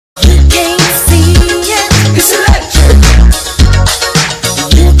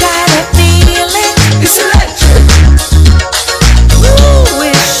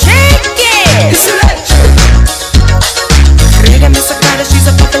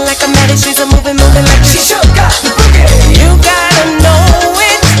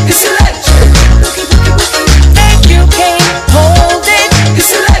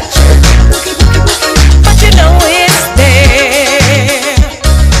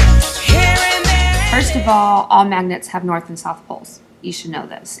of all magnets have north and south poles. You should know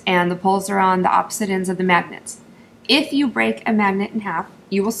this. And the poles are on the opposite ends of the magnets. If you break a magnet in half,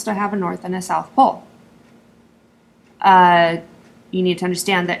 you will still have a north and a south pole. You need to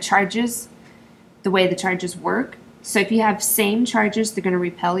understand that charges, the way the charges work, so if you have same charges, they're going to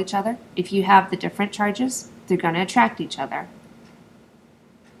repel each other. If you have the different charges, they're going to attract each other.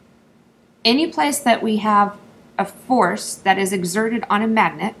 Any place that we have a force that is exerted on a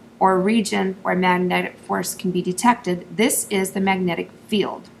magnet, or a region where magnetic force can be detected, this is the magnetic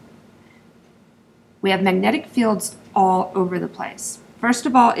field. We have magnetic fields all over the place. First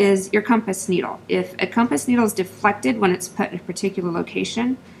of all is your compass needle. If a compass needle is deflected when it's put in a particular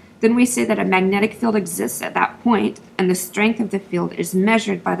location, then we say that a magnetic field exists at that point, and the strength of the field is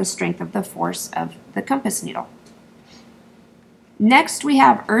measured by the strength of the force of the compass needle. Next, we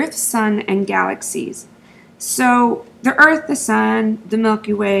have Earth, Sun, and galaxies. So the Earth, the Sun, the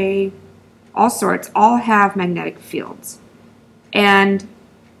Milky Way, all sorts, all have magnetic fields. And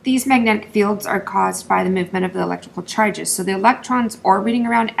these magnetic fields are caused by the movement of the electrical charges. So the electrons orbiting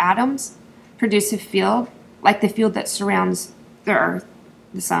around atoms produce a field, like the field that surrounds the Earth,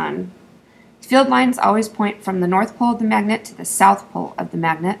 the Sun. Field lines always point from the north pole of the magnet to the south pole of the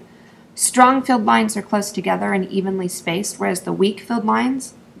magnet. Strong field lines are close together and evenly spaced, whereas the weak field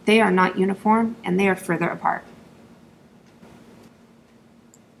lines, they are not uniform and they are further apart.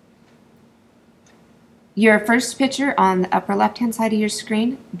 Your first picture on the upper left-hand side of your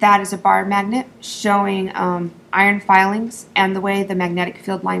screen, that is a bar magnet showing iron filings and the way the magnetic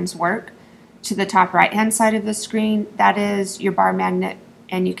field lines work. To the top right-hand side of the screen, that is your bar magnet,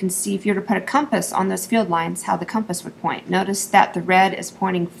 and you can see if you were to put a compass on those field lines, how the compass would point. Notice that the red is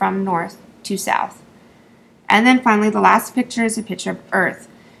pointing from north to south. And then finally, the last picture is a picture of Earth.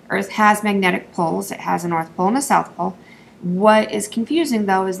 Earth has magnetic poles. It has a north pole and a south pole. What is confusing,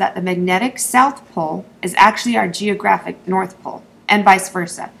 though, is that the magnetic south pole is actually our geographic north pole, and vice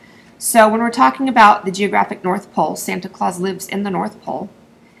versa. So when we're talking about the geographic north pole, Santa Claus lives in the North Pole,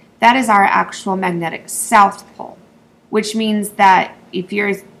 that is our actual magnetic south pole, which means that if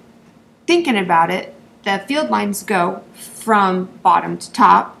you're thinking about it, the field lines go from bottom to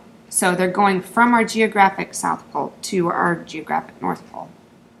top, so they're going from our geographic south pole to our geographic north pole.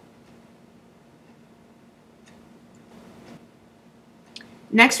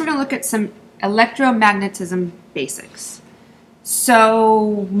 Next, we're going to look at some electromagnetism basics.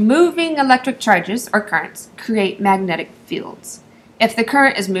 So, moving electric charges, or currents, create magnetic fields. If the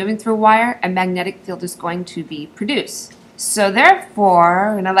current is moving through a wire, a magnetic field is going to be produced. So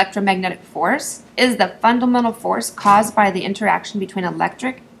therefore, an electromagnetic force is the fundamental force caused by the interaction between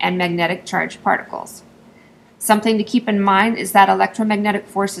electric and magnetic charged particles. Something to keep in mind is that electromagnetic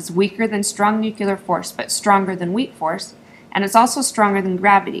force is weaker than strong nuclear force, but stronger than weak force, and it's also stronger than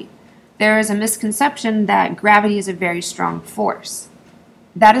gravity. There is a misconception that gravity is a very strong force.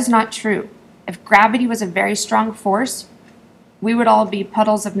 That is not true. If gravity was a very strong force, we would all be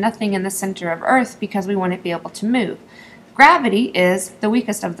puddles of nothing in the center of Earth because we wouldn't be able to move. Gravity is the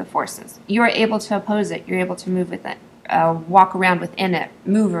weakest of the forces. You are able to oppose it. You're able to move with it, walk around within it,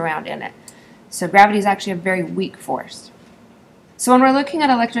 move around in it. So gravity is actually a very weak force. So when we're looking at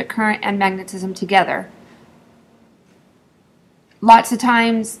electric current and magnetism together, lots of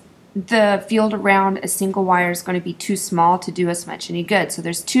times the field around a single wire is going to be too small to do us much any good. So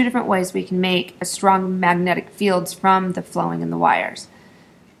there's two different ways we can make a strong magnetic fields from the flowing in the wires.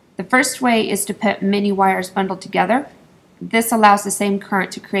 The first way is to put many wires bundled together. This allows the same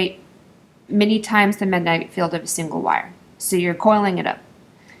current to create many times the magnetic field of a single wire. So you're coiling it up.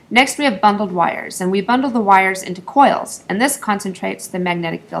 Next, we have bundled wires, and we bundle the wires into coils, and this concentrates the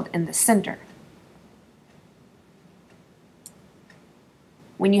magnetic field in the center.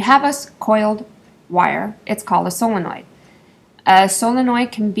 When you have a coiled wire, it's called a solenoid. A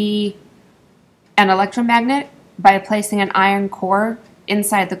solenoid can be an electromagnet by placing an iron core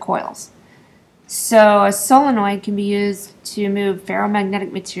inside the coils. So a solenoid can be used to move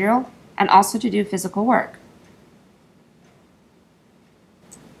ferromagnetic material and also to do physical work.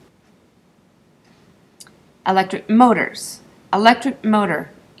 Electric motors. Electric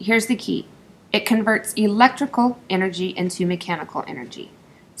motor, here's the key. It converts electrical energy into mechanical energy.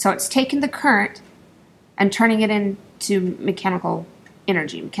 So it's taking the current and turning it into mechanical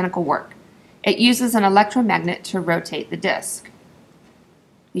energy, mechanical work. It uses an electromagnet to rotate the disc.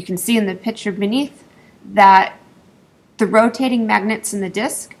 You can see in the picture beneath that the rotating magnets in the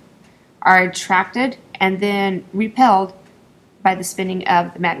disc are attracted and then repelled by the spinning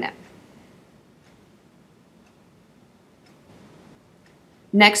of the magnet.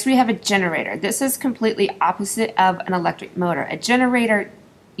 Next, we have a generator. This is completely opposite of an electric motor. A generator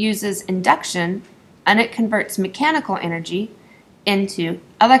uses induction and it converts mechanical energy into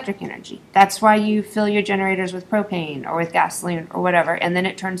electric energy. That's why you fill your generators with propane or with gasoline or whatever, and then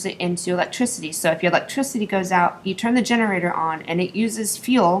it turns it into electricity. So if your electricity goes out, you turn the generator on and it uses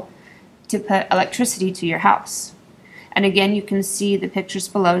fuel to put electricity to your house. And again, you can see the pictures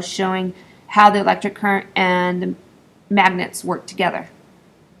below showing how the electric current and the magnets work together.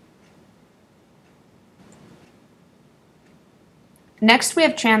 Next, we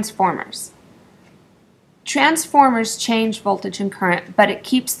have transformers. Transformers change voltage and current, but it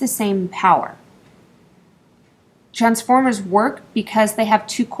keeps the same power. Transformers work because they have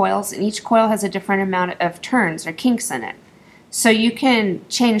two coils, and each coil has a different amount of turns or kinks in it. So you can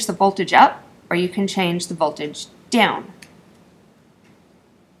change the voltage up, or you can change the voltage down.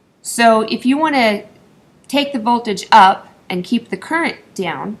 So if you want to take the voltage up and keep the current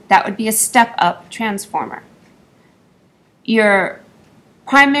down, that would be a step-up transformer. Your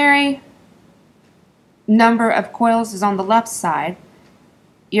primary number of coils is on the left side.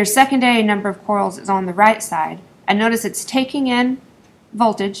 Your secondary number of coils is on the right side. And notice it's taking in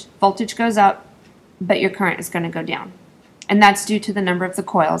voltage. Voltage goes up, but your current is going to go down. And that's due to the number of the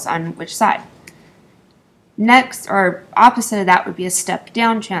coils on which side. Next, or opposite of that, would be a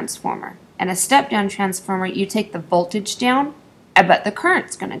step-down transformer. And a step-down transformer, you take the voltage down, but the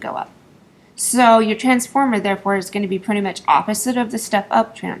current's going to go up. So your transformer, therefore, is going to be pretty much opposite of the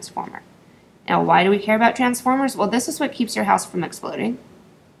step-up transformer. Now, why do we care about transformers? Well, this is what keeps your house from exploding.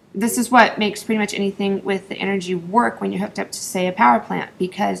 This is what makes pretty much anything with the energy work when you're hooked up to, say, a power plant,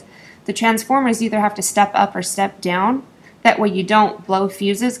 because the transformers either have to step up or step down. That way you don't blow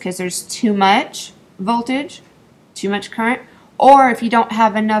fuses because there's too much voltage, too much current, or if you don't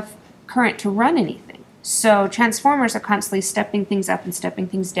have enough current to run anything. So transformers are constantly stepping things up and stepping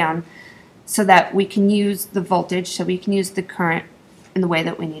things down so that we can use the voltage, so we can use the current in the way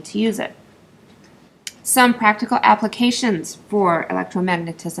that we need to use it. Some practical applications for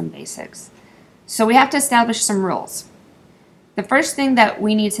electromagnetism basics. So we have to establish some rules. The first thing that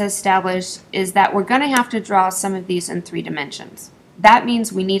we need to establish is that we're going to have to draw some of these in 3 dimensions. That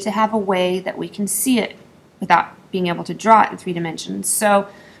means we need to have a way that we can see it without being able to draw it in 3 dimensions. So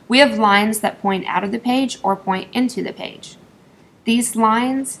we have lines that point out of the page or point into the page. These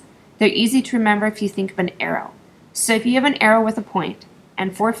lines, they're easy to remember if you think of an arrow. So if you have an arrow with a point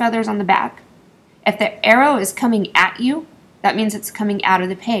and 4 feathers on the back, if the arrow is coming at you, that means it's coming out of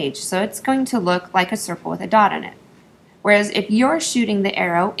the page. So it's going to look like a circle with a dot in it. Whereas if you're shooting the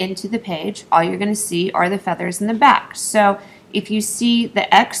arrow into the page, all you're going to see are the feathers in the back. So if you see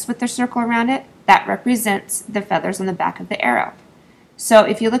the X with the circle around it, that represents the feathers on the back of the arrow. So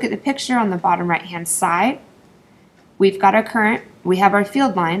if you look at the picture on the bottom right-hand side, we've got our current, we have our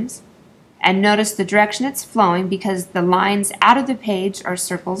field lines, and notice the direction it's flowing because the lines out of the page are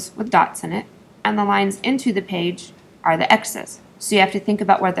circles with dots in it, and the lines into the page are the X's. So you have to think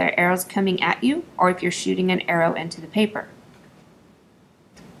about whether the arrow's coming at you or if you're shooting an arrow into the paper.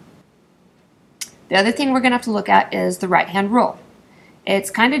 The other thing we're going to have to look at is the right-hand rule.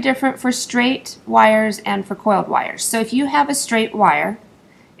 It's kind of different for straight wires and for coiled wires. So if you have a straight wire,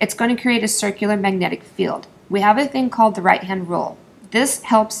 it's going to create a circular magnetic field. We have a thing called the right-hand rule. This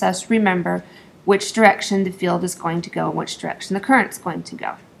helps us remember which direction the field is going to go and which direction the current is going to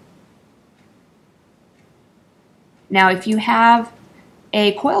go. Now, if you have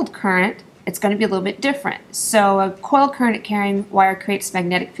a coiled current, it's going to be a little bit different. So a coiled current carrying wire creates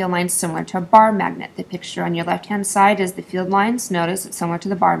magnetic field lines similar to a bar magnet. The picture on your left-hand side is the field lines. Notice it's similar to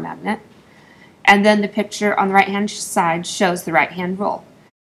the bar magnet. And then the picture on the right-hand side shows the right-hand rule.